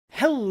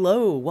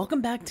Hello, welcome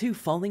back to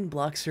Falling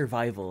Block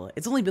Survival.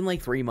 It's only been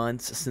like 3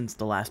 months since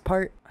the last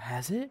part.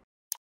 Has it?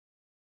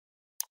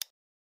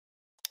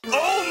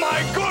 Oh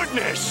my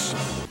goodness!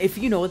 If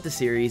you know what the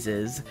series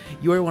is,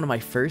 you are one of my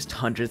first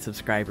 100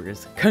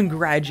 subscribers.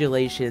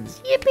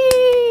 Congratulations! Yippee!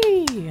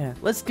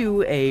 Let's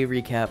do a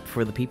recap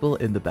for the people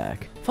in the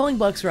back. Falling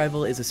Block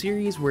Survival is a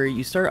series where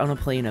you start on a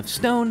plane of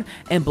stone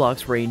and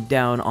blocks rain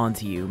down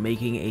onto you,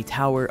 making a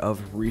tower of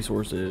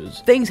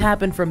resources. Things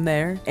happen from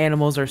there.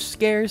 Animals are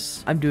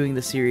scarce. I'm doing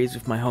the series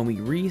with my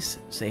homie Reese.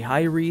 Say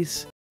hi,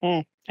 Reese.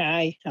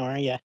 Hi, how are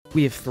ya?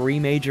 We have 3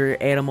 major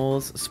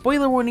animals.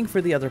 Spoiler warning for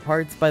the other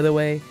parts, by the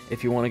way.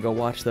 If you want to go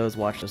watch those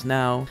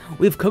now.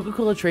 We have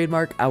Coca-Cola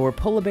trademark, our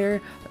polar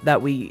bear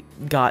that we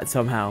got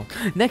somehow.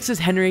 Next is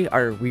Henry,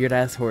 our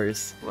weird-ass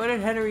horse. What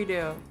did Henry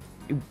do?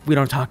 We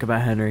don't talk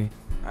about Henry.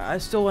 I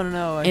still want to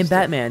know. And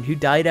Batman, who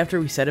died after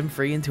we set him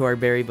free into our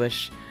berry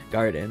bush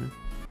garden.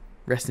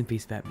 Rest in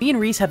peace, Batman. Me and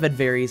Reese have had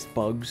various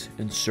bugs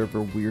and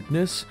server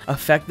weirdness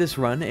affect this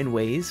run in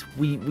ways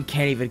we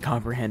can't even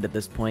comprehend at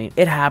this point.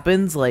 It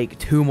happens like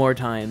 2 more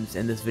times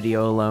in this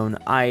video alone.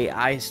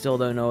 I still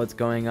don't know what's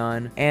going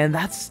on. And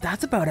that's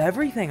about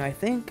everything, I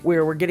think.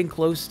 We're getting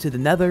close to the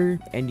nether,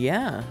 and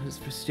yeah,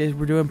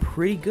 we're doing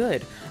pretty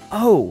good.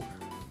 Oh,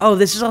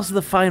 this is also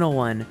the final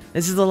one.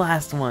 This is the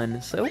last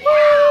one, so woo!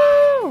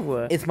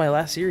 It's my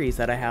last series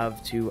that I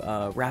have to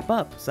wrap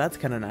up, so that's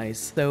kind of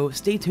nice. So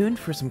stay tuned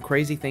for some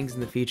crazy things in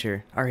the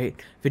future. All right,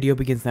 video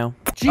begins now.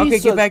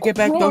 Jesus okay, get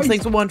back. Those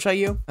things will one-shot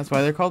you. That's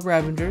why they're called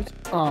Ravengers.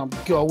 I'm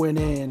going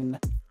in.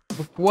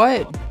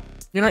 What?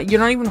 You're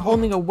not even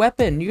holding a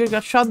weapon. You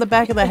got shot in the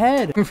back of the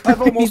head.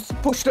 I've almost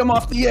pushed him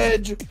off the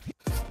edge.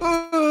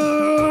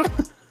 I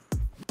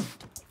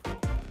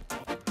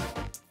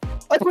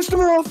pushed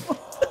him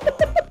off.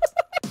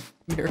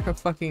 You're a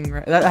fucking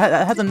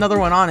that has another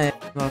one on it.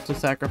 Lots of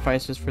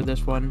sacrifices for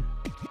this one.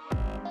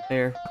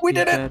 There. We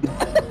did it!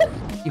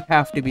 You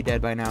have to be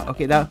dead by now.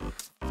 Okay,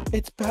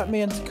 It's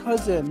Batman's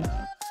cousin.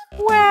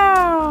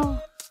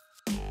 Wow!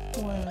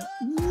 Wow.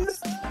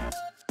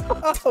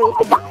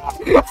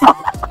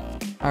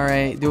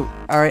 Alright,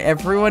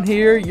 everyone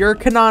here, you're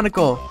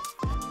canonical.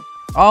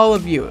 All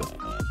of you.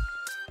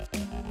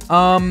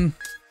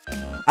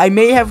 I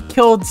may have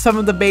killed some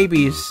of the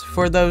babies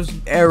for those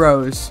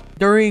arrows.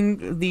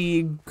 During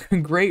the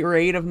Great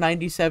Raid of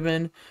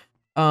 97,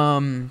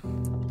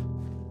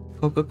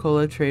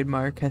 Coca-Cola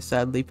trademark has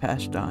sadly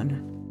passed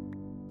on.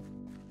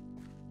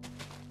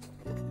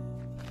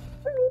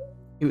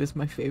 He was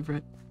my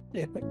favorite.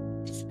 Yeah,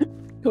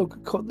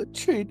 Coca-Cola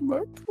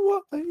trademark,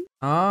 why?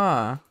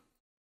 Ah.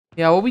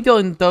 Yeah, we'll be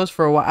dealing with those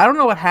for a while. I don't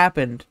know what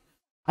happened.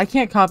 I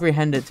can't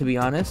comprehend it, to be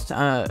honest.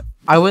 I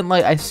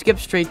skipped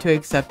straight to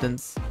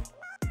acceptance.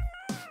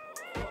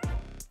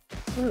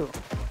 True.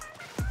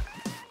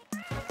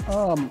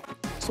 So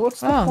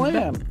what's the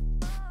plan?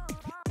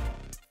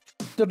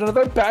 Did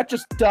another bat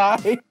just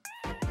die?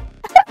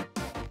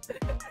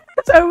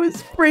 As I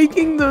was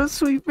breaking those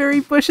sweet berry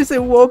bushes,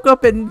 it woke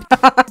up and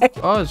died.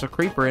 Oh, there's a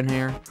creeper in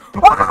here.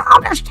 Oh,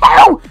 there's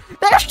 2!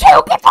 There's 2!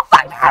 Get the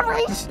fuck out,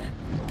 Reese!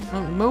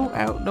 Move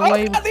out the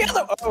way. The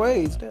other. Oh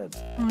wait, he's dead.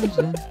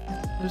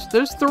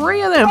 There's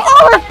 3 of them.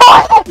 Oh, there's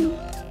 4 of them!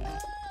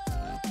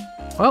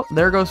 Well,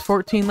 there goes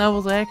 14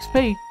 levels of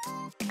XP.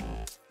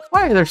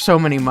 Why are there so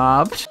many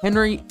mobs?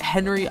 Henry,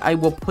 I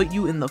will put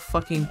you in the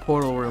fucking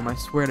portal room, I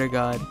swear to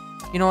God.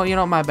 You know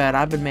what, my bad.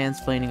 I've been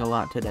mansplaining a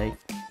lot today.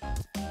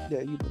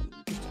 Yeah, you've been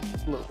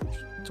just a little bit.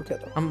 It's okay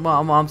though.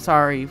 I'm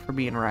sorry for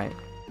being right.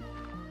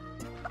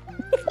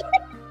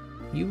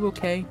 You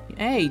okay?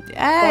 Hey!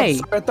 Oh,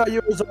 sorry, I thought you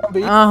were a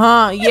zombie.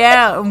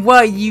 Yeah,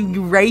 what,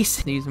 you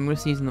race? I'm gonna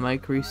sneeze in the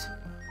mic, Reese.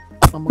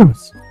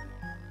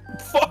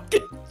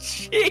 Fucking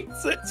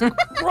Jesus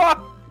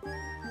Christ!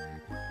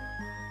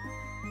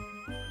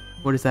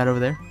 What is that over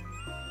there?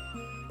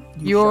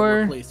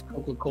 Your replace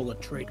Coca-Cola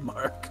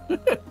trademark.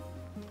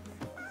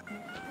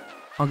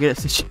 I'll get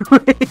it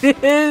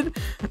situated.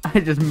 I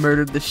just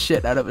murdered the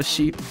shit out of a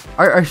sheep.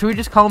 Or should we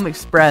just call him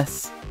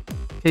Express?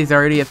 He's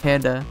already a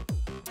panda.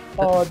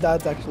 Oh,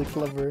 that's actually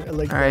clever. I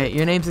like that. Alright,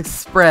 your name's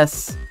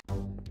Express.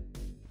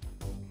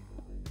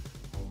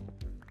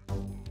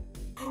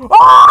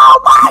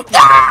 Oh my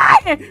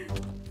God!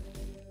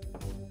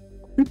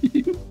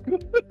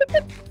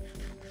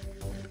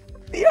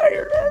 The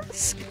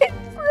IRS came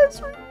for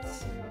us,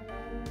 Reese.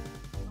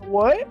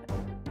 What?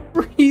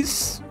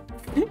 Reese,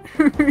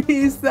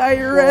 the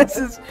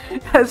IRS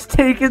has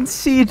taken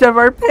siege of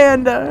our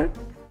panda.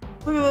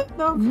 Look at that.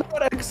 No.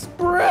 Not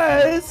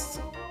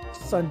Express!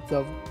 Sons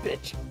of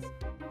bitches.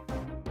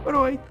 What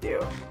do I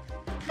do?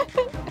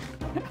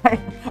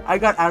 I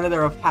got out of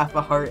there with half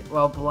a heart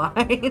while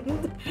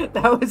blind.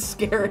 That was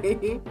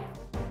scary.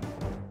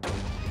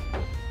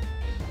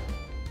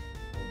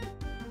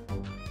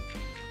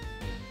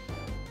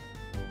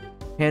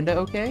 Panda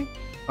okay?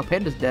 Oh,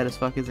 Panda's dead as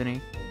fuck, isn't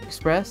he?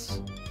 Express?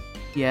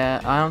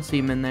 Yeah, I don't see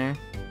him in there.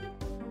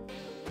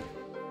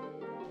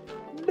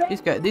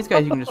 These guys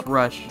you can just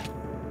rush.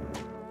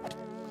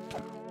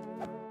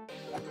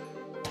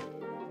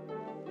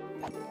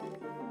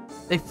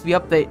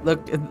 Yep, they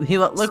look.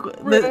 Look.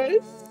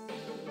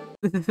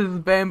 This is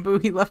bamboo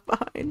he left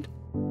behind.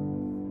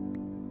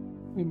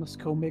 We must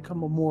go make a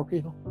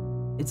memorial.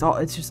 It's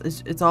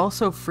all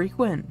so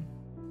frequent.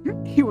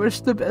 He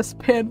was the best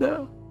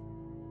panda.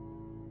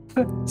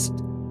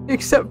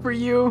 Except for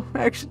you.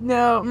 Actually,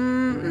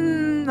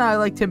 no. I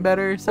liked him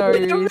better.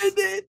 Sorry,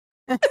 Reese.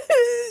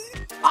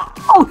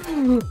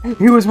 Oh!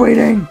 He was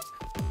waiting!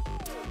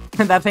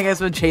 And that thing has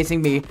been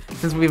chasing me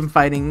since we've been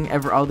fighting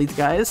all these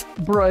guys.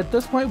 Bro, at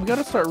this point, we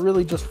gotta start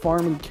really just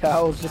farming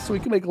cows just so we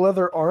can make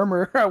leather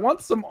armor. I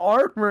want some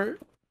armor.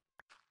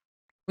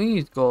 We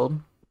need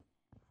gold.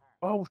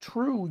 Oh,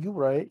 true. You're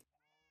right.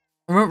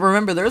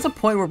 Remember, there was a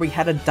point where we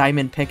had a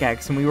diamond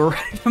pickaxe and we were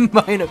ready to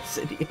mine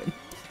obsidian.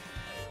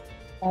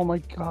 Oh my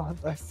god,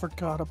 I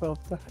forgot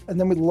about that. And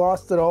then we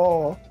lost it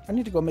all. I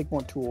need to go make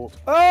more tools.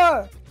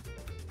 Ah!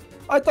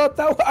 I thought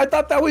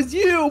that was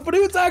you, but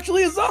it was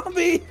actually a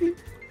zombie.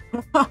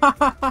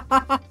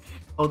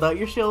 Hold out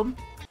your shield.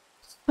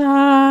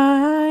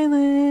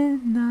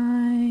 Silent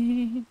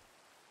night,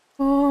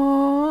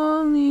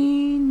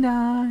 holy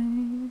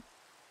night,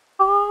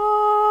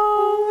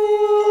 all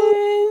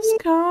is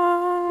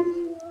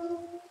calm,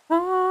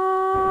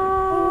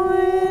 all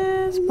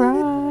is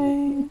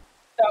bright.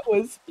 That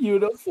was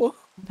beautiful.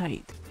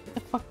 Night. Get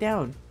the fuck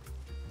down.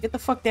 Get the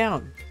fuck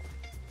down.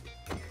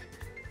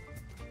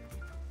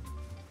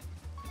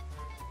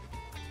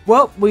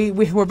 Well,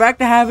 we're back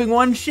to having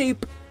one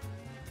sheep.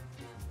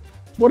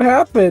 What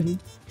happened?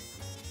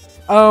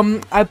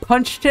 I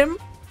punched him,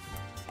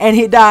 and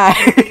he died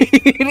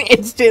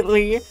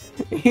instantly.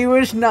 He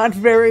was not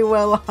very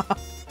well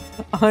off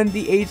on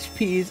the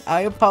HPs.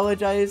 I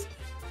apologize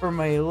for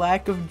my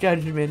lack of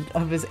judgment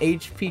of his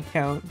HP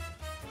count.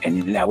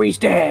 And now he's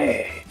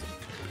dead.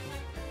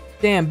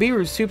 Damn,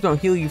 beetroot soup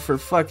don't heal you for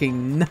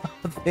fucking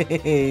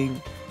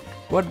nothing.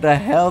 What the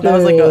hell? That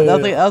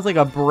was like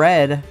a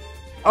bread.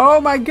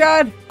 Oh my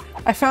god!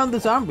 I found the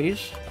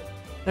zombies.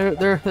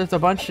 There's a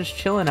bunch just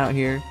chilling out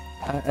here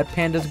at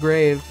Panda's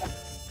grave,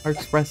 or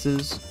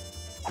Express's.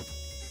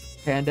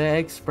 Panda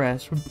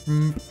Express.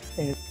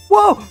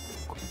 Whoa!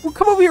 Well,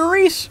 come over here,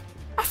 Reese.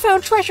 I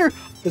found treasure.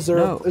 Is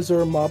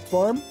there a mob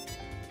farm?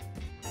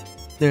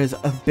 There's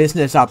a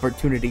business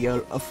opportunity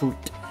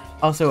afoot.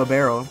 Also a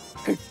barrel.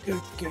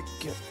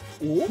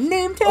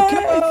 Name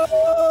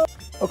tag.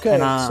 Okay.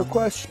 And, so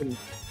question.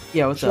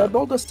 Yeah, what's Should I up?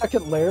 build a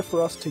second layer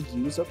for us to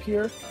use up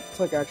here?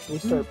 To like actually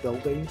start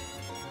building?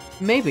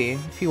 Maybe,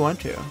 if you want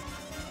to.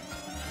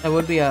 That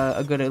would be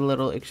a good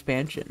little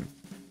expansion.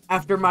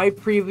 After my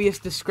previous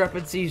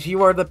discrepancies,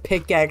 you are the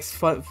pickaxe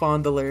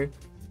fondler.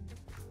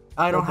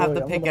 I don't have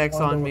the pickaxe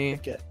on me.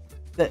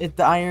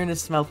 The iron is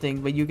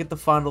smelting, but you get to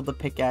fondle the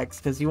pickaxe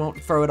because you won't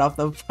throw it off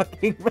the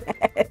fucking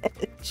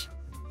edge.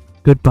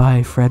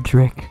 Goodbye,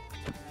 Frederick.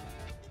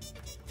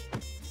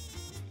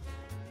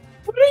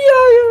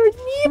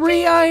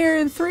 3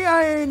 iron! 3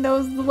 iron! That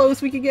was the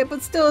lowest we could get,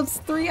 but still, it's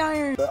 3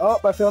 iron! Oh,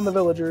 I found the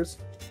villagers.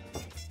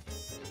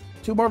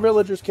 2 more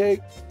villagers,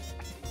 Cake.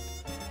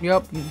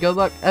 Yup, good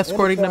luck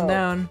escorting them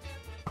down.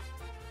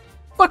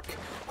 Fuck!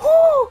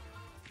 Oh!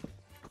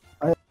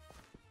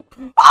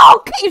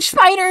 Oh, cave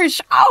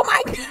spiders! Oh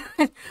my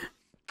god!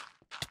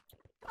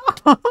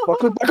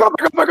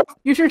 Back up!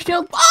 Use your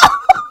shield! Oh!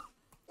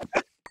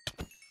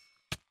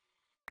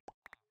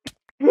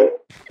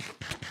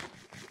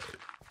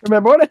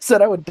 Remember when I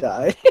said I would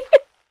die?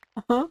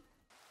 Uh-huh.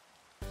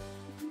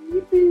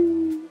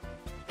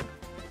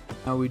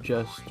 Now we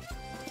just...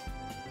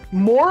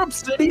 More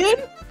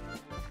obsidian?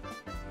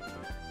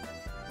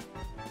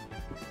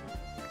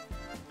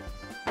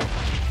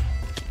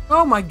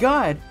 Oh my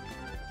god!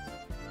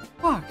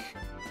 Fuck.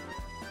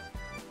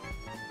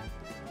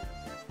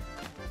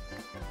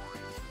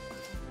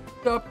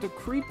 Stop the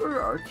creeper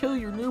or kill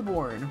your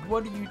newborn.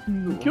 What do you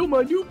do? Kill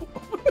my newborn.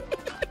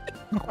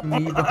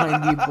 Me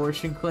behind the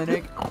abortion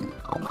clinic.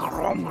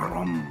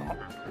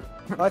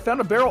 I found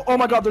a barrel. Oh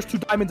my god, there's 2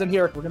 diamonds in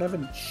here. We're gonna have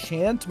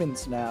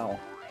enchantments now.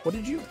 What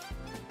did you?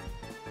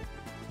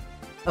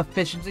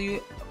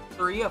 Efficiency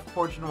 3, a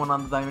fortune 1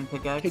 on the diamond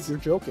pickaxe. Hey, you're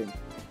joking.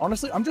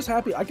 Honestly, I'm just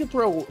happy. I can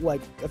throw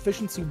like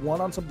efficiency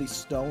 1 on some of these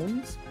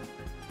stones,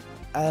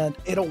 and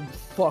it'll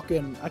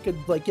fucking. I could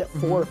like get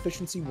 4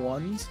 efficiency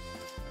 1s.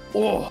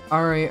 Oh.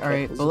 All right.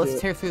 Okay, But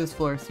let's tear through this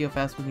floor. See how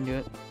fast we can do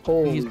it.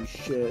 Holy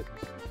shit.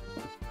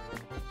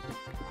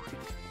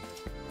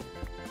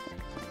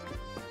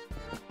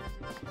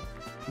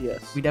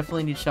 Yes. We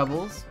definitely need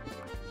shovels.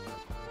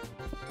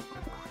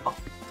 Oh.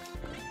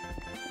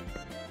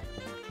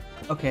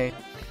 Okay.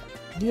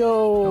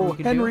 Yo, we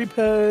can Henry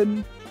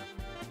Pen.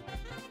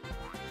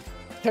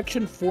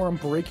 Protection 4 and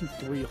breaking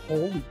 3.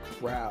 Holy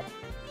crap.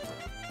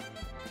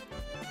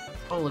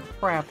 Holy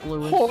crap,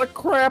 Lewis. Holy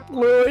crap,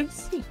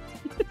 Lewis.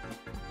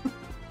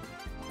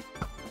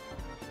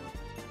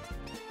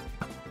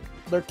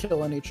 They're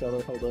killing each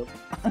other. Hold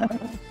up.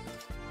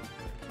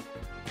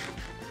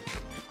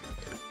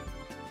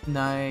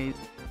 Nice.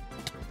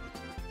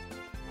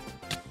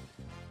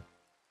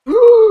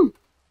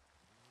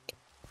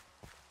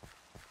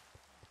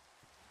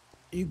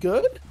 You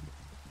good?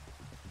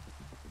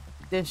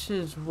 This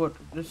is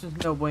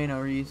no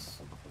bueno,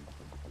 Reese.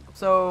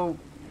 So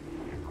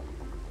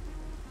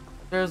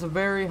there's a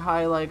very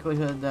high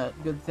likelihood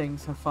that good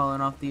things have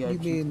fallen off the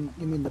edge. You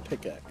mean the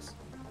pickaxe?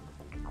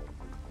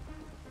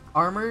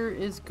 Armor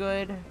is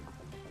good.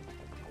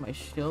 My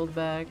shield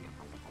back.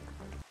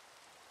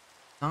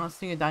 Not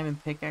seeing a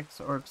diamond pickaxe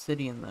or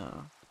obsidian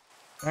though.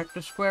 Back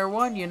to square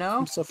one, you know?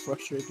 I'm so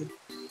frustrated.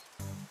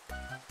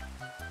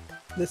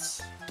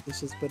 This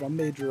has been a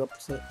major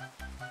upset.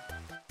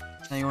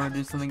 Now you want to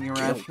do something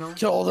irrational?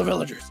 Kill all the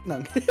villagers.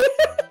 No.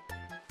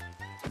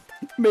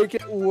 Make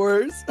it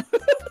worse.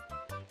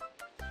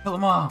 Kill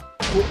them all.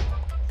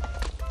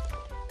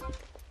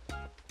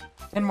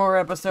 10 more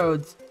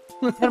episodes.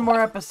 10 more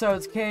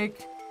episodes,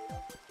 Cake.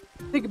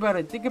 Think about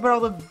it. Think about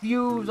all the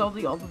views, all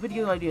the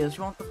video ideas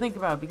you want to think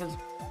about because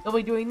they'll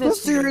be doing this.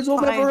 The series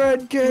will never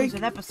end, Cake.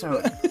 An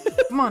episode.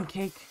 Come on,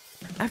 Cake.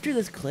 After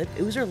this clip,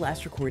 it was our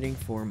last recording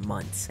for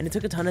months, and it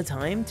took a ton of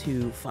time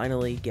to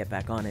finally get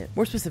back on it.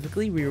 More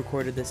specifically, we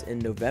recorded this in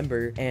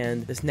November,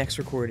 and this next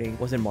recording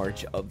was in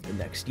March of the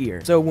next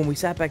year. So when we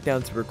sat back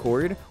down to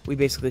record, we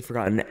basically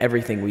forgotten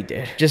everything we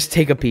did. Just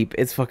take a peep,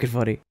 it's fucking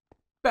funny.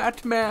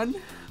 Batman.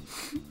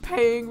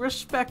 Paying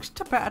respects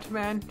to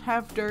Batman.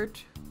 Have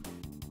dirt.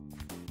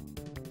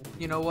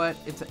 You know what?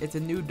 It's a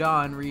new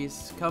dawn,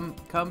 Reese. Come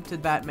to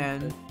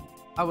Batman.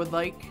 I would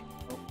like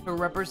to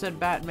represent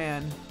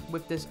Batman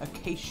with this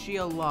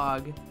acacia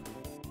log.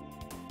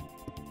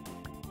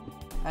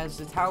 As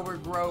the tower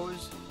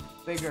grows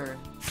bigger,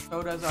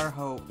 so does our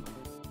hope.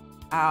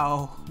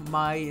 Ow,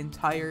 my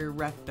entire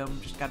rectum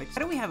just got Why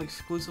do we have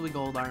exclusively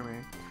gold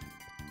armor?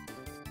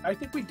 I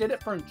think we did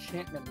it for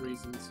enchantment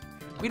reasons.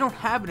 We don't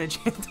have an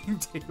enchanting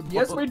table.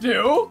 Yes, we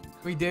do.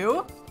 We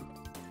do?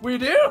 We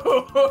do.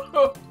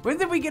 When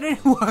did we get in?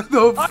 What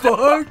the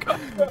fuck?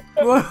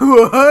 What?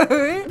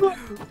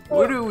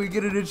 When did we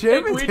get an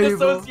enchantment we table?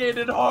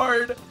 dissociated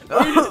hard.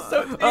 We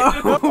dissociated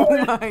Oh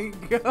hard. my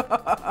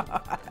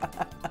god.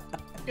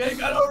 I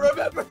don't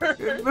remember.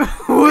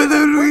 What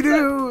did we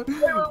do?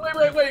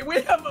 Wait.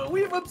 We have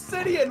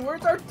obsidian.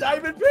 Where's our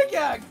diamond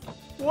pickaxe?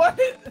 What?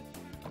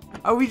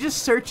 Are we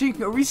just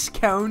searching? Are we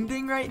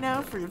scouting right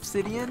now for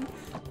obsidian?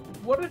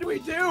 What did we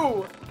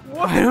do?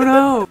 What? I don't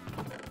know.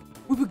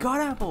 We have a god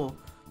apple.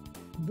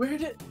 Where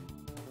did?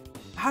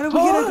 How did we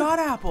get a god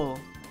apple?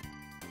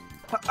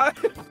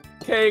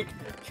 Cake.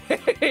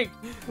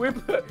 We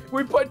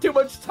put too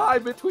much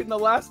time between the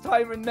last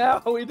time and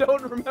now. We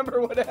don't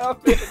remember what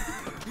happened.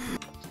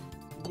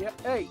 Yeah.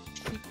 Hey,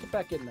 get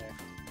back in there.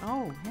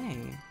 Oh,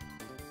 hey.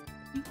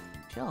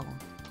 Chill.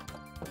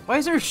 Why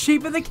is there a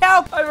sheep in the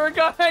cow? I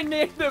forgot I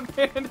named him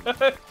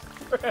Panda.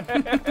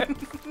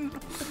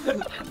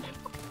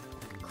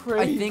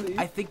 Crazy.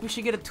 I think we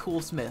should get a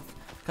toolsmith.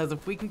 Because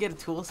if we can get a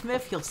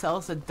toolsmith, he'll sell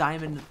us a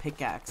diamond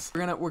pickaxe.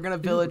 We're gonna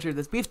villager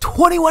this. We have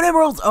 21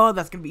 emeralds! Oh,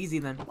 that's gonna be easy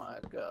then. Oh my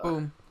god.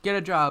 Boom. Get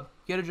a job.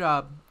 Get a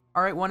job.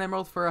 Alright, 1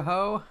 emerald for a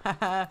hoe.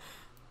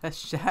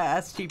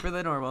 That's cheaper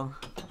than normal.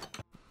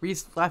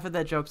 Reese, laugh at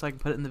that joke so I can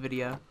put it in the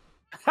video.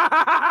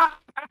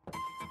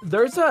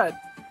 There's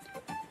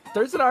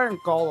an iron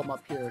golem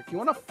up here. Do you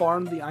want to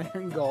farm the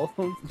iron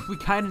golem? We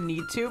kind of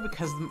need to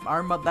because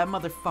that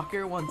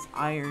motherfucker wants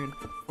iron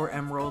or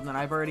emerald, and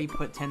I've already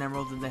put 10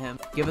 emeralds into him.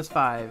 Give us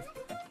 5.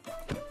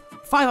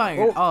 5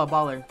 iron! Oh,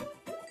 baller.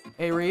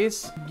 Hey,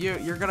 Reese,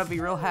 you're gonna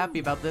be real happy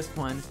about this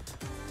one.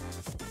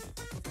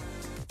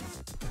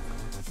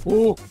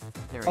 Ooh.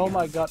 There we Oh go.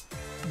 my god.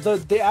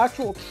 The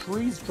actual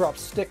trees drop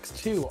sticks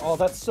too. Oh,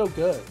 that's so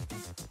good.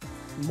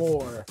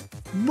 More.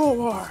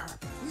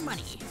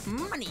 Money.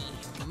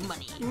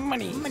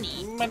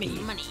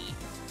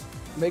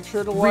 Make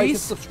sure to like and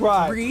Reese,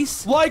 subscribe.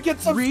 Reese, Like and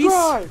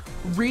subscribe.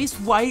 Reese,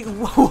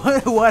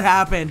 what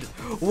happened?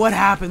 What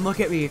happened? Look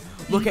at me.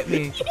 Look at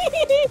me.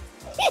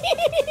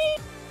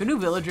 Who knew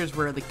villagers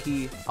were the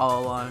key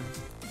all along?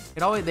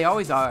 They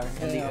always are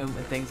in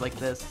things like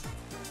this.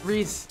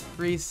 Reese,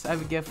 I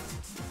have a gift.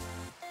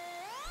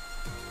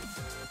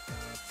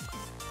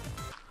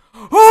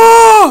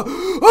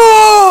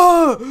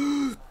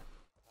 Oh!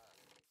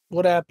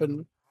 What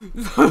happened?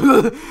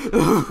 Oh,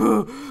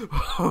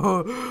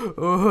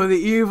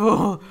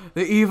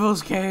 the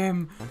evils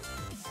came.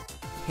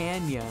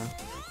 Kenya.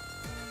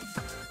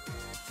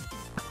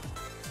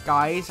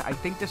 Guys, I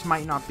think this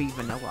might not be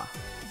vanilla.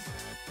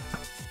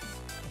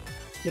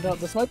 You know,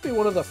 this might be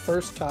one of the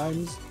first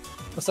times,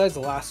 besides the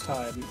last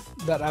time,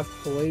 that I've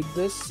played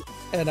this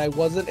and I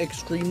wasn't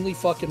extremely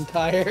fucking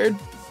tired.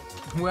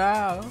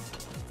 Wow.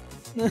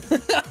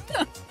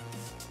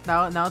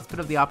 Now it's a bit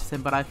of the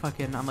opposite, but I'm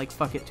like,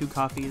 fuck it, 2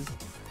 coffees.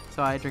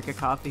 So I drink a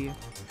coffee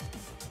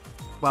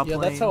while Yeah,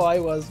 playing. that's how I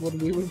was when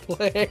we would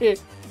play.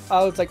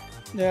 I was like,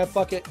 yeah,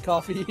 fuck it,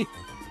 coffee.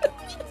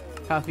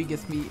 Coffee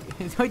gets me.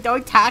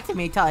 Don't talk to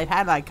me till I've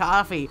had my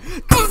coffee.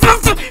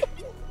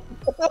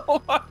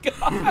 Oh my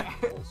god.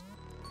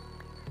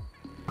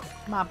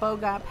 My bow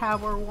got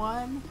power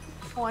 1.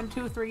 1,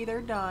 2, 3,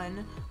 they're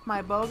done.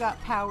 My bow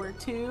got power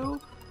 2.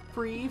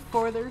 3,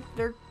 4,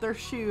 their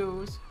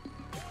shoes.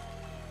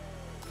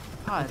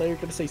 I God. thought you were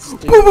gonna say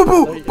stupid. Boom, boom,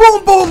 boom,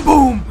 boom, boom,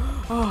 boom.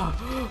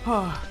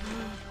 Oh,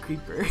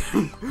 creeper.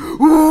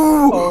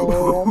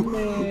 Oh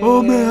man.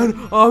 Oh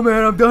man. Oh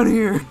man, I'm done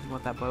here. You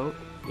want that boat?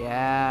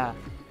 Yeah.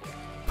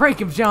 Break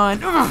him,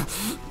 John.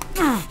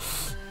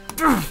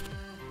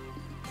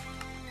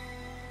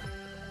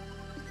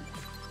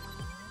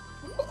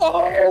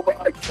 Oh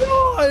my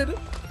god!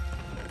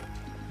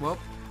 Whoop.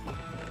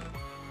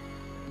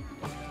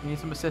 You need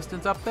some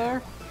assistance up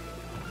there?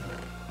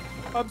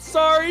 I'm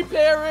sorry,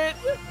 parrot!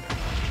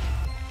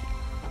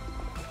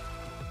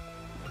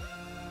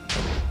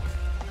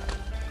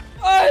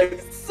 I'm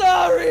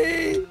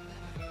sorry!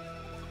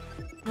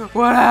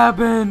 What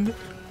happened?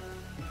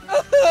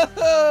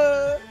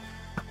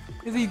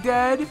 Is he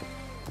dead?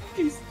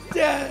 He's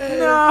dead!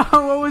 No,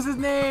 what was his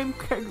name?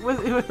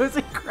 Was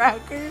it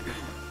Cracker?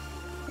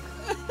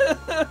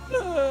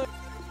 Love.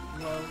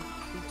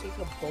 You take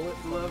a bullet.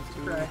 Loves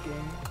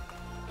cracking.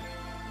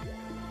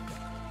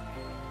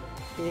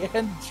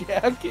 And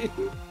Jackie.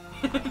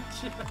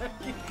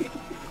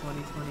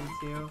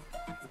 2022.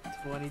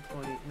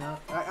 2020. No.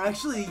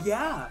 Actually,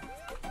 yeah.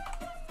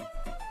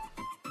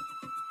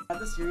 Had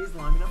the series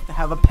long enough to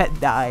have a pet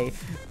die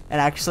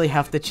and actually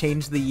have to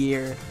change the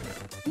year.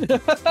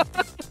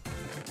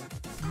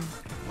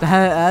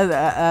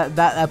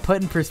 that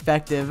put in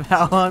perspective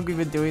how long we've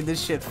been doing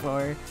this shit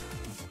for.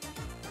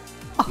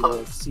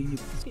 Love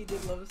seeds. He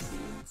did love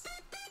seeds.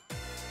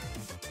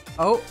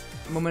 Oh,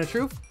 moment of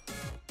truth.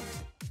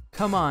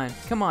 Come on,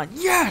 come on.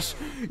 Yes!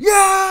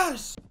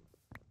 Yes!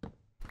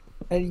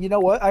 And you know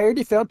what? I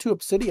already found 2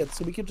 obsidian,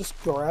 so we can just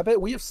grab it.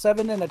 We have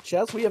 7 in a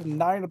chest. We have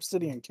 9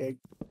 obsidian, Cake.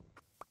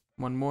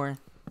 One more.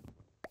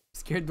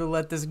 Scared to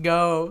let this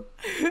go.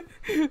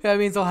 That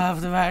means I'll have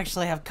to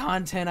actually have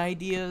content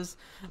ideas.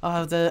 I'll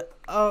have to.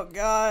 Oh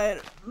god.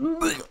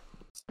 Look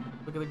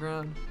at the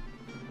ground.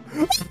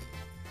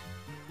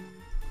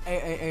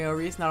 Hey,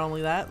 Reese, not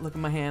only that, look at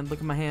my hand, look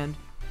at my hand.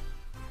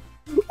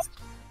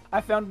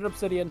 I found an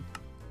obsidian.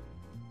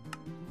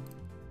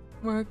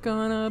 We're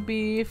gonna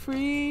be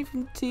free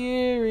from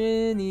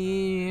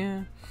tyranny.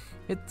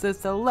 It's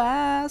just the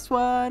last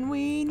one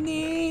we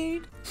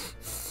need.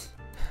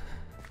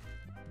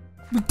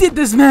 We did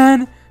this,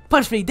 man!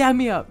 Punch me, dab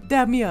me up,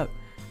 dab me up.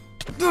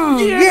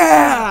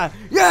 Yeah!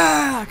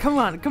 Yeah! Come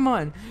on, come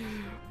on.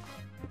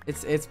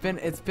 It's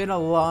been a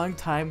long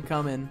time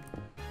coming.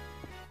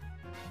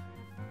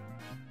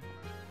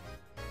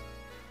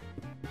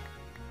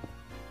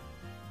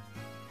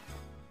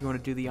 You want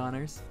to do the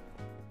honors?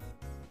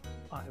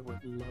 I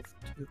would love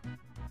to.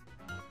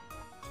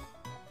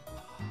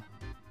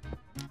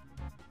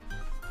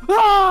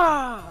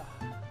 Ah!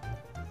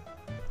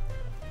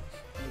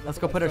 Let's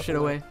go put our shit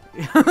away.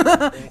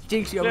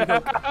 Jinx, yo,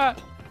 go.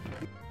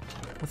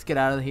 Let's get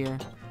out of here.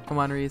 Come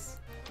on, Reese.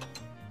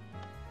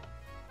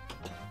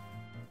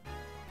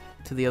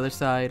 To the other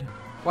side.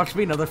 Watch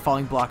me another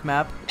falling block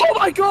map. Oh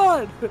my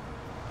god!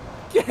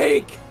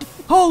 Cake!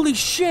 Holy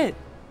shit!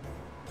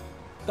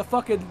 The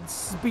fucking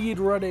speed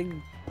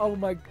running. Oh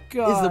my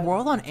god. Is the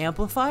world on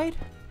amplified?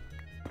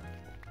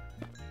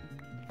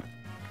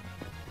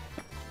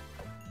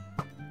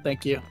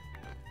 Thank you.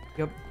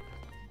 Yep.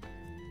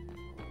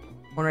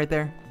 One right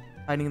there.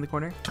 Hiding in the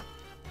corner.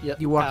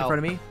 Yep. You walk in Ow.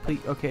 front of me?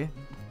 Please, okay.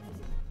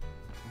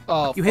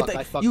 Oh, You fuck, hit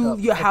I the fucked you up.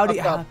 you I how'd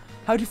fucked up.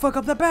 how'd you fuck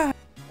up that bad?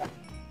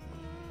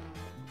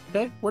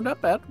 Okay, we're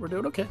not bad. We're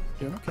doing okay.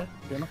 Doing okay.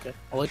 Doing okay.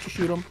 I'll let you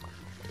shoot him.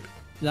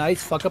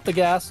 Nice. Fuck up the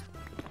gas.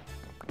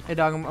 Hey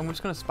dog, I'm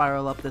just gonna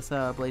spiral up this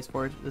this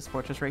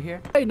fortress right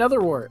here. Hey, another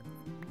wart.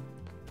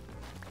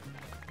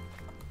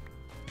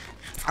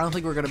 I don't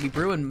think we're gonna be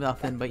brewing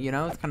nothing, but you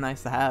know, it's kinda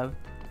nice to have.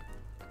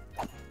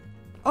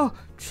 Oh,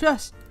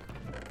 just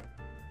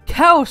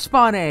cow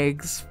spawn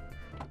eggs.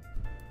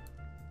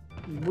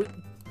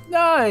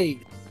 Nice.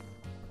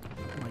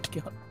 Oh my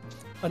god.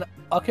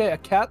 Okay, a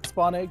cat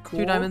spawn egg. Cool.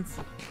 2 diamonds.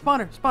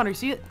 Spawner, you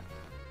see it?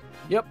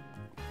 Yep.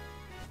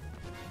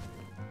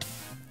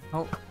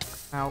 Oh,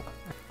 ow.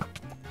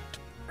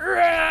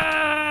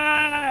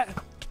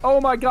 Oh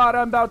my god,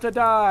 I'm about to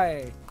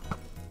die.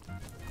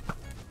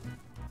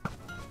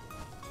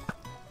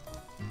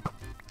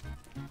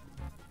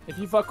 If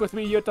you fuck with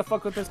me, you have to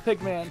fuck with this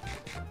pig man.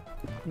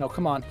 No,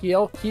 come on.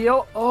 Heal.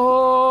 Heal.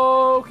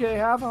 Oh, okay,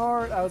 half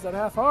heart. I was at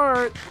half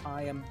heart.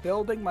 I am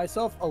building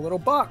myself a little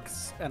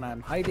box, and I'm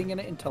hiding in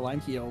it until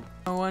I'm healed.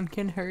 No one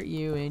can hurt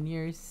you in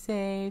your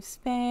safe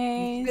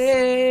space.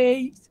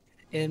 Space.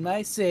 In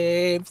my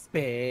safe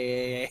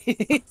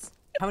space.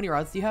 How many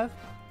rods do you have?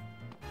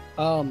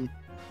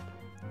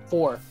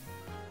 4.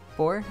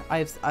 4? We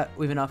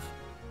have enough.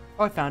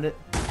 Oh, I found it.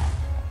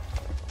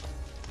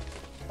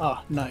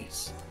 Oh,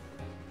 nice.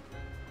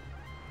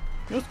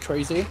 It was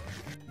crazy.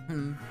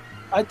 Hmm.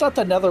 I thought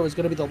the nether was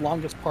going to be the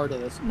longest part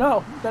of this.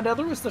 No, the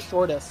nether was the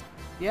shortest.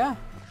 Yeah.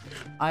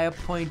 I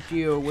appoint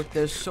you with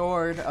the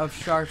sword of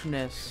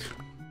sharpness.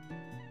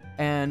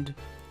 And...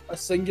 A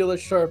singular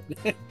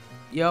sharpness.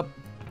 Yep.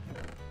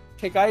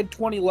 Okay, I had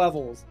 20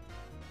 levels.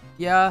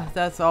 Yeah,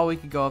 that's all we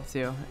could go up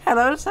to.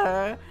 Hello,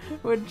 sir.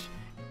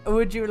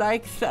 Would you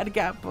like that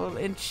apple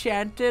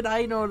enchanted?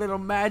 I know a little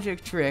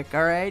magic trick,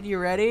 alright? You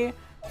ready?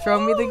 Show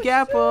me the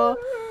gapple.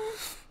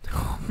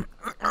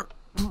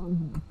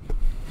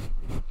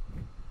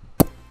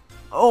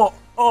 Oh,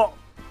 oh.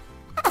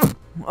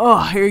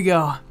 Oh, here you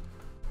go.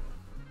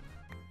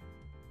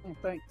 Oh,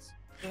 thanks.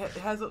 It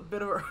has a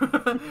bit of a...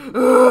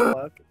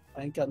 Fuck.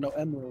 I ain't got no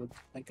emerald.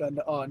 I ain't got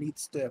no. Oh, I need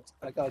sticks.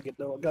 I gotta get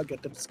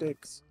them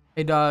sticks.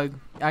 Hey, dog.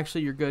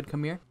 Actually, you're good.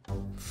 Come here.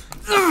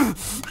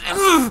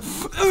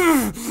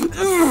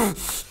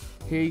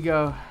 Here you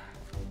go.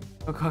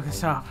 Go cook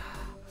us up.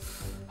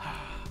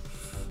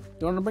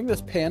 You want to bring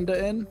this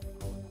panda in?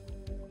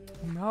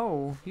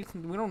 No, we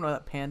don't know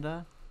that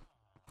panda.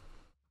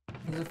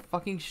 He's a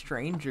fucking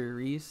stranger,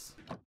 Reese.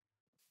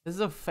 This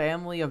is a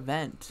family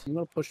event. I'm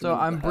gonna push him So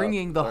into I'm the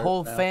bringing the house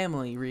whole now.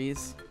 family,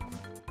 Reese.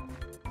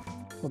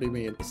 What do you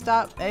mean?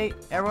 Stop. Hey,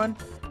 everyone,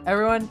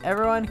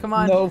 come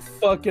on. No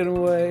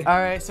fucking way. All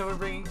right, so we're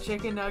bringing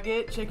chicken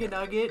nugget, chicken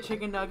nugget,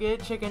 chicken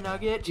nugget, chicken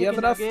nugget, Do you have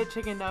chicken enough? nugget,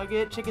 chicken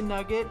nugget, chicken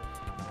nugget.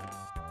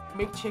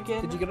 Make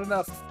chicken. Did you get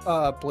enough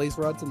blaze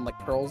rods and like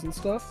pearls and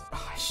stuff?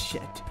 Oh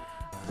shit.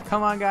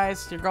 Come on,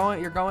 guys. You're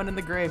going in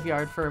the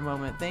graveyard for a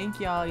moment. Thank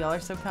y'all. Y'all are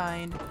so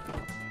kind.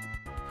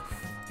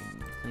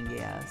 Clingy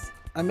ass.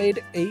 I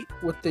made 8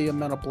 with the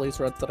amount of blaze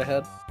rods that I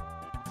had.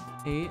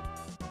 8.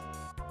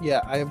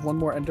 Yeah, I have 1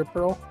 more ender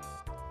pearl.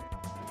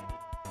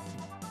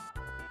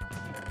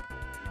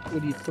 We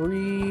need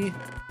 3,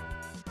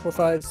 4,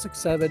 5, 6,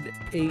 7,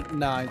 8,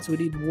 9. So we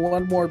need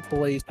 1 more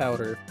blaze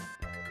powder.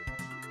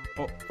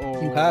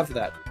 Oh. You have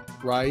that,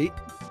 right?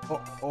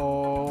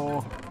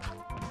 Oh.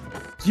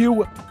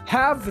 You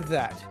have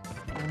that,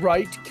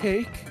 right,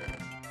 Cake?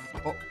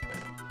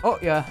 Oh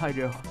yeah, I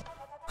do.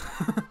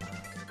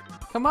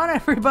 Come on,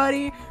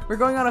 everybody. We're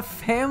going on a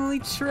family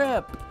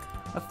trip.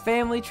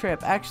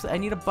 Actually, I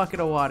need a bucket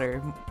of water.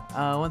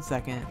 1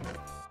 second.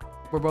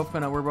 We're both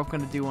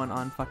gonna do one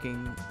on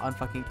fucking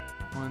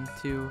 1,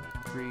 2,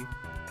 3,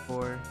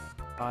 4,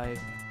 5.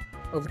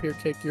 Over here,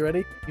 Cake, you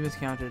ready? You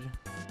miscounted.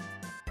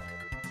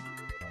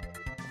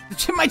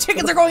 My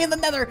chickens are going in the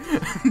nether!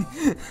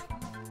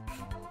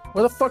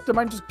 Where the fuck did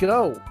mine just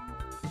go?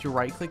 Did you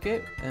right click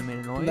it and it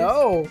made a noise?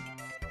 No!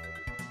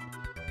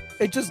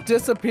 It just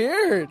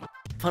disappeared!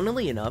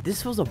 Funnily enough,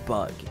 this was a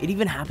bug. It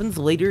even happens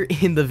later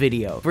in the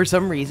video. For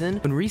some reason,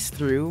 when Reese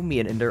threw me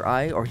an ender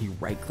eye, or he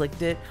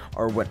right-clicked it,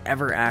 or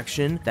whatever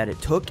action that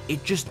it took,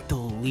 it just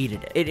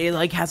deleted it. It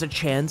like has a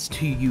chance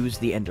to use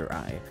the ender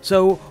eye.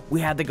 So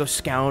we had to go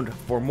scout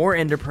for more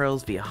ender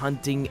pearls via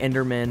hunting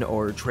endermen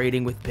or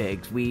trading with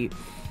pigs.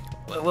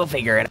 We'll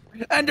figure it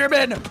out.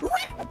 Enderman!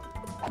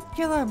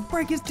 Kill him!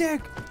 Break his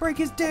dick! Break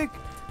his dick!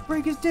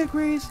 Break his dick,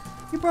 Reese!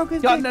 You broke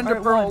his Got dick! an ender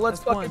Alright, pearl, one. let's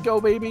That's fucking one.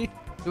 go, baby!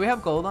 Do we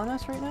have gold on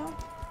us right now?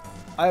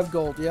 I have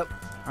gold, yep.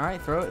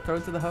 Alright, throw it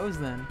to the hose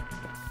then.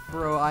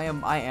 Bro, I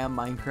am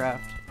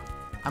Minecraft.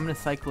 I'm an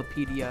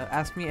encyclopedia.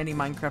 Ask me any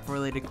Minecraft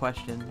related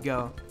question.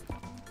 Go.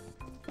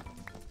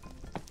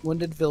 When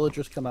did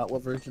villagers come out?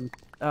 What version?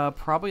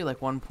 Probably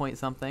like 1 point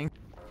something.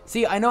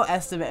 See, I know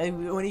estimate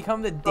when you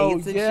come to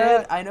dates and yeah?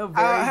 shit, I know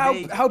very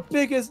vague. How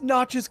big is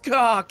Notch's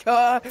cock,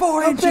 huh?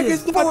 4 How big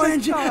inches! is 4 Notch's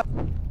inches! cock?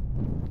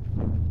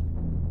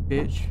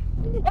 Bitch.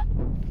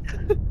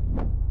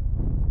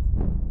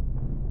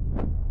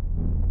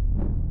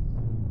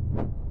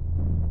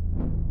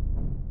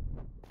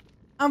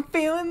 I'm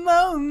feeling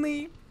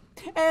lonely,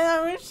 and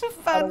I wish to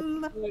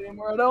find. I don't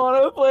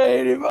want to play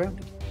anymore.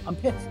 I'm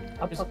pissed.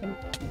 I'm fucking.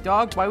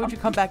 Dog, why would you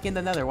come back in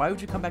the nether? Why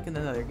would you come back in the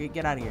nether?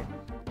 Get out of here.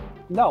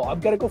 No, I'm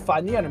gonna go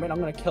find the Enderman. I'm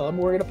gonna kill him.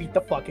 We're gonna beat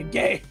the fucking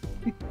game.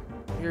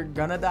 You're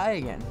gonna die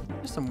again.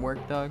 There's some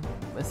work, dog.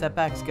 Let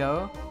setbacks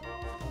go.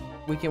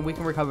 We can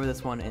recover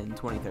this one in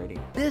 2030.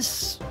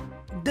 This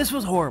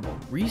was horrible.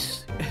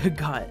 Reese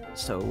got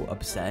so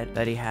upset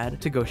that he had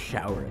to go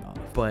shower it off.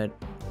 But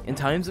in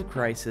times of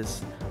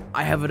crisis,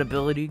 I have an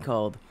ability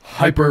called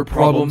Hyper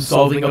Problem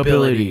Solving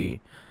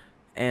Ability.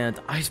 And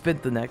I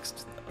spent the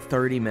next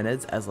 30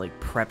 minutes as like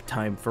prep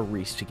time for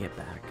Reese to get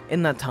back.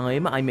 In that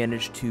time, I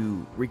managed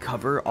to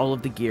recover all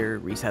of the gear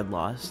Reese had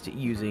lost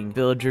using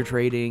villager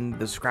trading,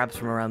 the scraps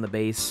from around the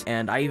base,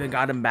 and I even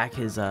got him back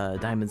his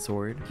diamond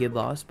sword he had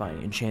lost by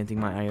enchanting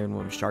my iron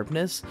one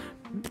sharpness.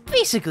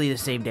 Basically the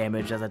same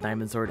damage as a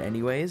diamond sword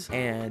anyways,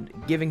 and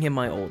giving him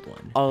my old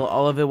one.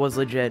 All of it was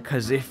legit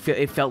because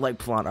it felt like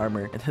plot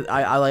armor.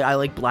 I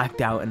like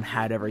blacked out and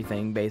had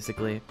everything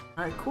basically.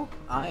 All right, cool.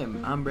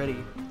 I'm ready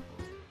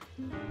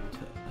to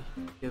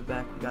give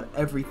back. We got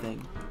everything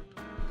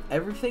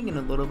and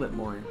a little bit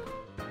more.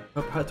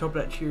 Hope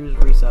that cheers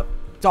Reese up.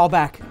 It's all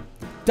back.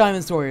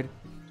 Diamond sword,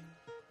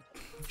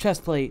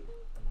 chest plate,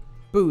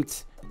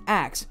 boots,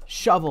 axe,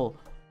 shovel,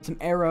 some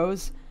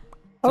arrows.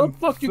 How the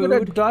fuck you get a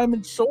food.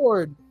 diamond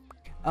sword?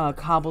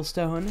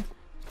 Cobblestone.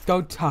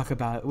 Don't talk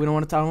about it. I don't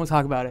want to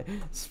talk about it.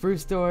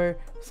 Spruce door,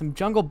 some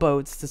jungle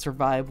boats to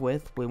survive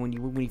with when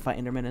you fight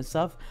Endermen and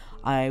stuff.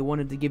 I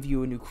wanted to give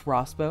you a new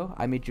crossbow.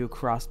 I made you a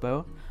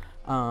crossbow.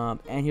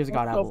 And here's a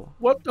god apple.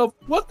 What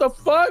the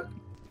fuck?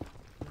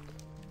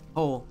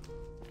 Hole.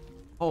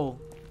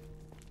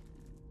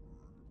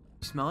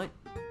 Smell it?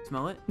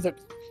 Smell it? Is it-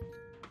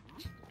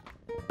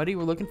 Buddy,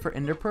 we're looking for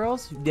ender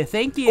pearls. Yeah,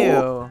 thank you.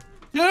 Oh.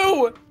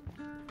 2!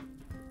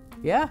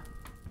 Yeah.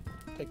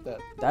 Take that.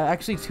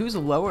 Actually, 2's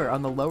lower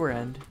on the lower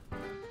end.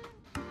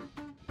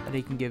 That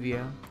he can give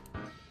you.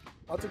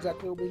 That's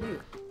exactly what we need.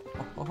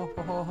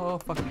 Oh,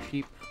 fuck you,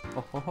 sheep.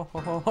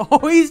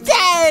 Oh, he's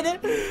dead!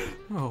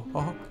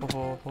 Alright.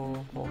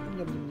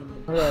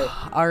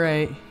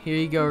 Alright, here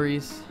you go,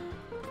 Reese.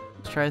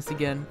 Let's try this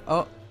again.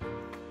 Oh.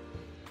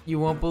 You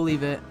won't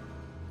believe it.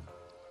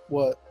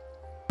 What?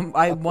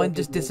 One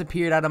just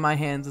disappeared out of my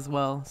hands as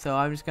well. So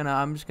I'm just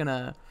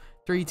gonna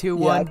 3, 2,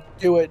 1. Yeah,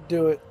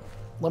 do it.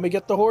 Let me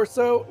get the horse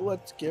out.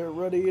 Let's get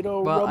ready to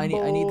rumble. I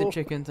need the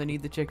chickens. I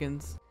need the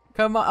chickens.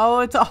 Come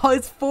on! Oh,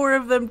 it's 4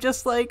 of them,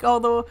 just like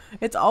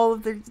it's all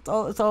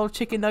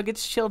chicken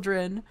nuggets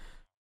children.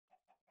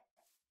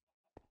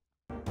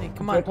 Hey,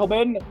 come on!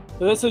 Gentlemen,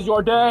 this is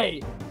your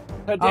day.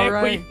 Today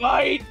right. we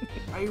fight.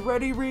 Are you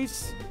ready,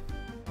 Reese?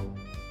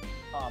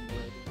 I'm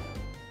ready.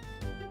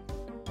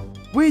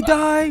 We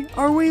die?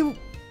 Are we?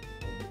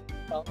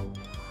 Oh.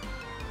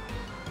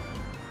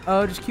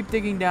 Oh, just keep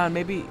digging down.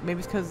 Maybe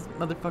it's because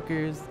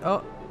motherfuckers.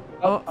 Oh.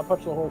 I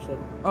punched the horse in.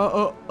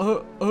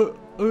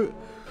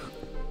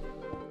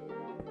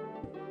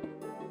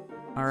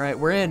 All right,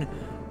 we're in.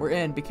 We're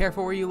in. Be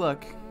careful where you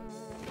look.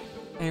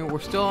 And we're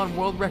still on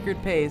world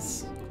record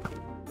pace.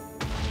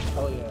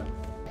 Oh yeah.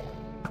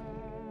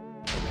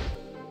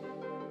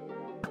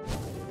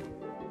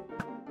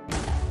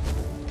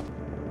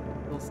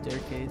 Little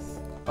staircase.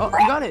 Oh,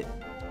 you got it.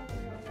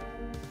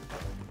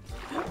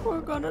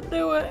 We're gonna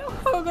do it.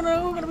 We're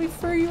gonna be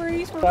free,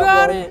 Reese. We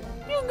got it.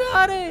 You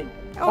got it.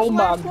 Oh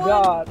my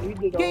God! He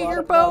did Get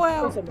your bow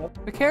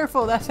out. Be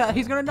careful. That's how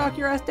he's gonna knock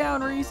your ass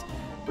down, Reese.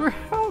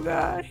 Oh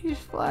God, he's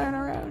flying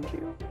around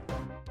you.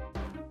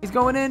 He's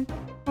going in.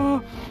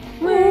 Oh,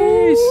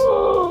 Reese.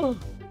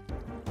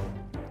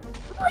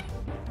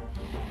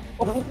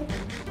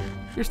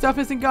 Your stuff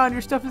isn't gone.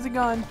 Your stuff isn't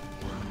gone.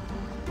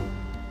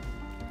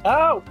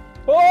 Ow!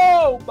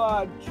 Oh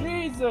my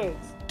Jesus!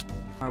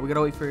 All right, we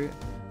gotta wait for you.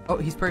 Oh,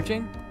 he's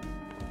perching.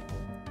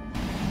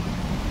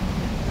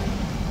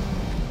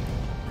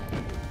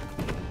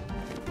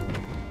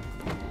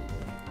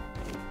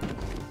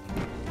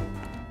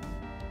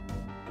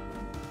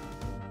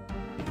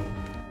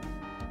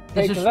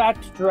 Take that,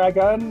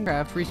 dragon!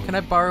 Crap, Reese, can I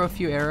borrow a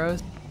few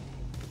arrows?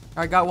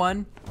 I got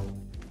one.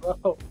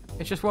 Oh.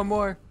 It's just one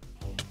more.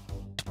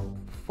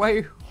 Why are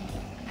you...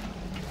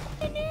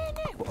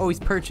 Oh, he's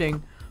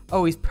perching.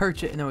 Oh, he's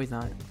perching. No, he's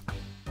not.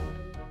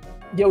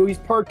 Yo, he's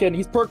perking.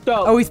 He's perked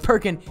up. Oh, he's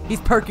perking.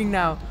 He's perking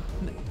now.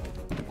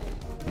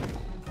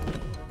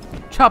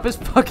 Chop his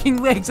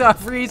fucking legs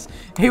off, Reese.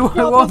 He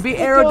won't be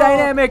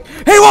aerodynamic.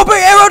 He won't be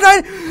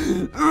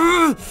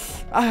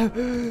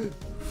aerodynamic.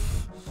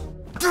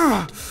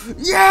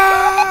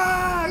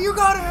 Yeah! You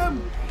got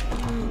him!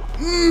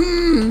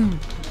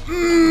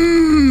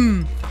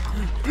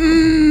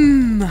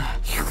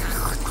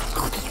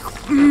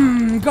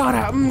 God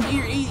apple.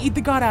 Here, eat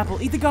the god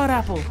apple. Eat the god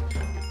apple.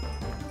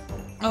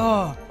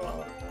 Oh.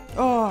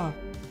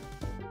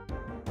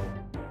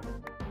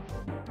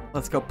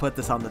 Let's go put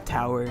this on the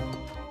tower.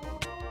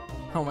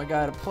 Oh my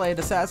God, a planned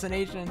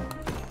assassination.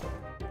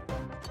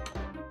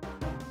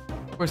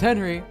 Where's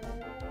Henry?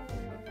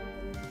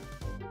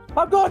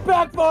 I'm going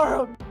back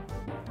for him!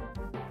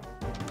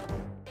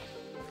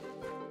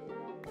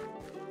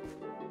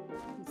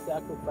 He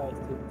sacrificed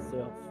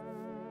himself.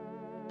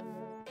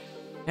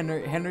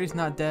 Henry's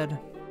not dead.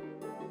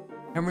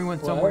 Henry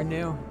went somewhere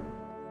new.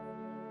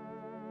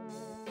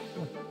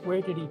 Where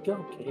did he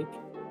go, Cake?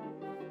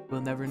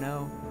 We'll never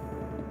know.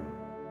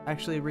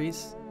 Actually,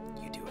 Reese,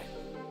 you do it.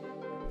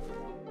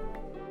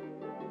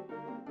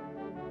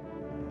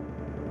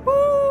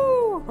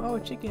 Woo! Oh,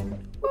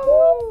 chicken.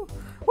 Woo!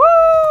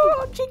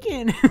 Woo!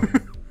 Chicken!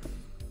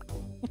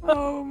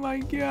 Oh my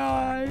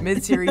God.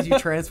 Mid-series, you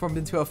transformed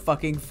into a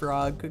fucking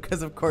frog,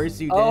 because of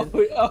course you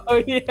did.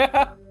 Oh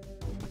yeah.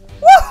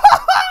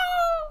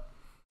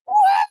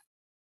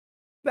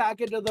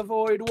 Back into the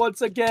void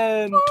once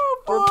again.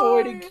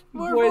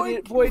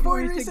 We're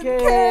voiding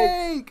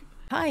cake.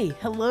 Hi,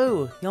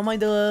 hello. Y'all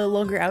mind a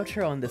longer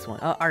outro on this one?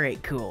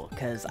 Alright, cool.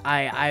 Cause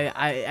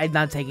I'm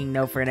not taking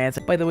no for an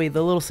answer. By the way,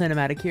 the little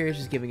cinematic here is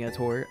just giving a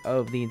tour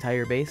of the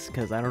entire base.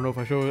 Cause I don't know if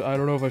I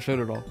should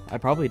at all. I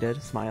probably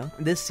did. Smile.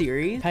 This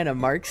series kind of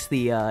marks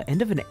the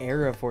end of an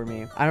era for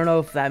me. I don't know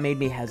if that made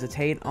me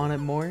hesitate on it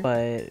more,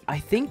 but I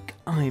think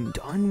I'm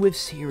done with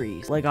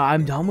series. Like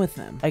I'm done with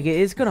them. Like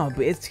it's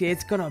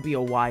gonna be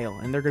a while,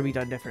 and they're gonna be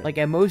done different. Like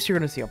at most you're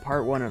gonna see a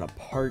part 1 and a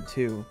part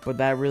 2, but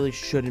that really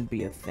shouldn't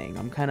be a thing.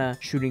 I'm kind of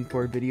shooting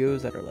for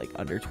videos that are like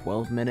under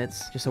 12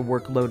 minutes. Just the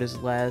workload is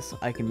less.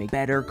 I can make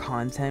better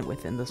content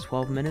within this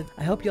 12 minutes.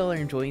 I hope y'all are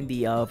enjoying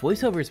the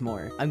voiceovers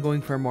more. I'm going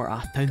for a more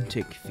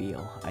authentic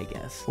feel, I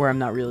guess, where I'm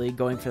not really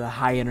going for the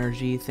high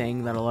energy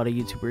thing that a lot of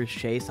YouTubers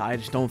chase. I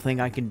just don't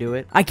think I can do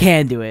it. I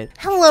can do it.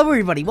 Hello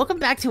everybody, welcome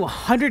back to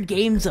 100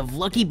 games of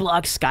Lucky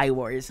Block Sky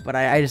Wars. But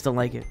I just don't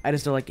like it. I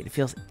just don't like it. It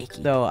feels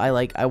icky. So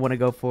I want to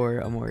go for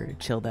a more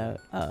chilled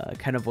out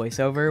kind of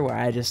voiceover where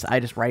I just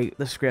write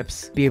the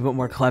scripts, be a bit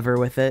more clever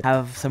with it, have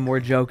have some more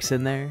jokes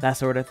in there, that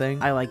sort of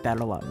thing. I like that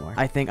a lot more.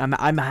 I think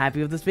I'm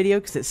happy with this video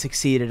because it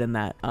succeeded in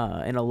that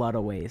in a lot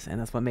of ways, and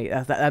that's what made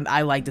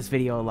I like this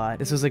video a lot.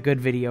 This was a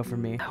good video for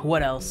me.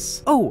 What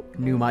else? Oh,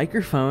 new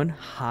microphone.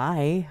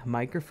 Hi,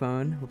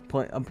 microphone.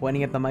 I'm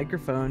pointing at the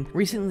microphone.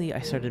 Recently, I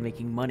started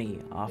making money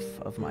off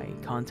of my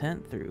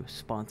content through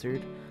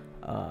sponsored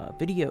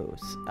videos,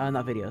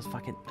 not videos,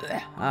 fucking,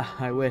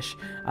 I wish,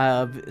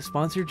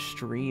 sponsored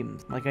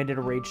streams. Like I did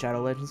a Raid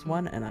Shadow Legends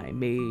one, and I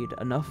made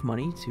enough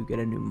money to get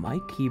a new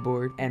mic,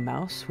 keyboard, and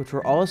mouse, which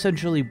were all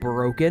essentially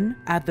broken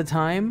at the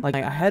time. Like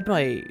I had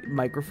my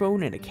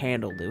microphone in a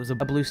candle. It was a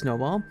blue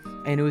snowball,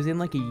 and it was in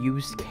like a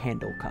used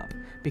candle cup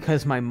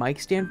because my mic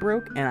stand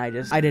broke, and I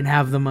didn't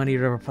have the money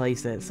to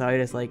replace it, so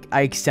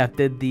I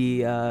accepted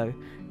the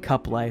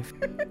cup life.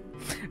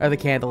 Or the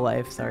candle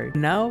life, sorry.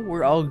 Now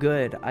we're all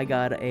good. I'm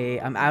out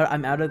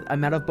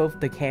of both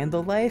the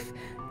candle life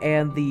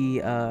and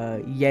the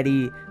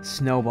Yeti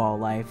snowball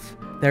life.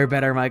 They're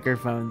better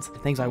microphones,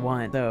 things I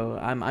want. So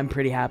I'm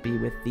pretty happy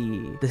with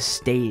the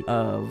state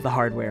of the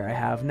hardware I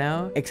have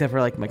now, except for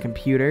like my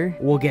computer.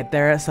 We'll get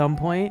there at some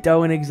point.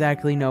 Don't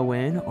exactly know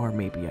when, or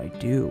maybe I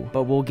do,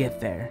 but we'll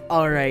get there.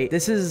 All right,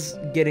 this is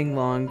getting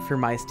long for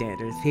my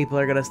standards. People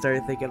are gonna start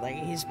thinking like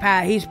he's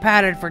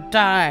padded for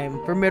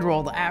time for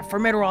mid-roll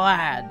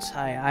ads.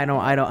 I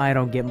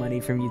don't get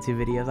money from YouTube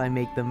videos. I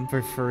make them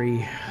for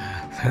free.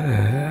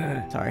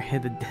 Sorry,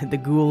 the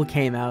ghoul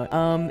came out.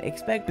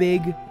 Expect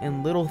big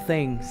and little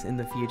things in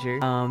the future.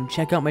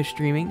 Check out my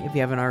streaming if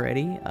you haven't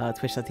already.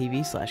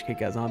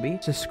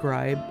 Twitch.tv/Cakehatzombie.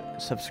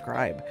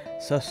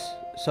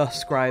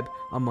 Subscribe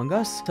Among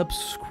Us.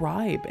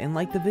 Subscribe and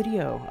like the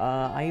video.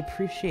 I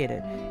appreciate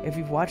it. If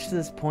you've watched to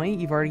this point,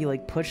 you've already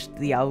like pushed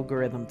the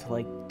algorithm to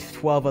like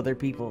 12 other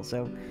people,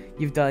 so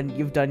you've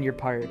done your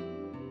part.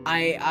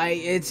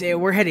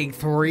 We're hitting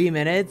 3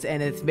 minutes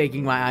and it's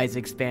making my eyes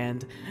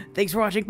expand. Thanks for watching.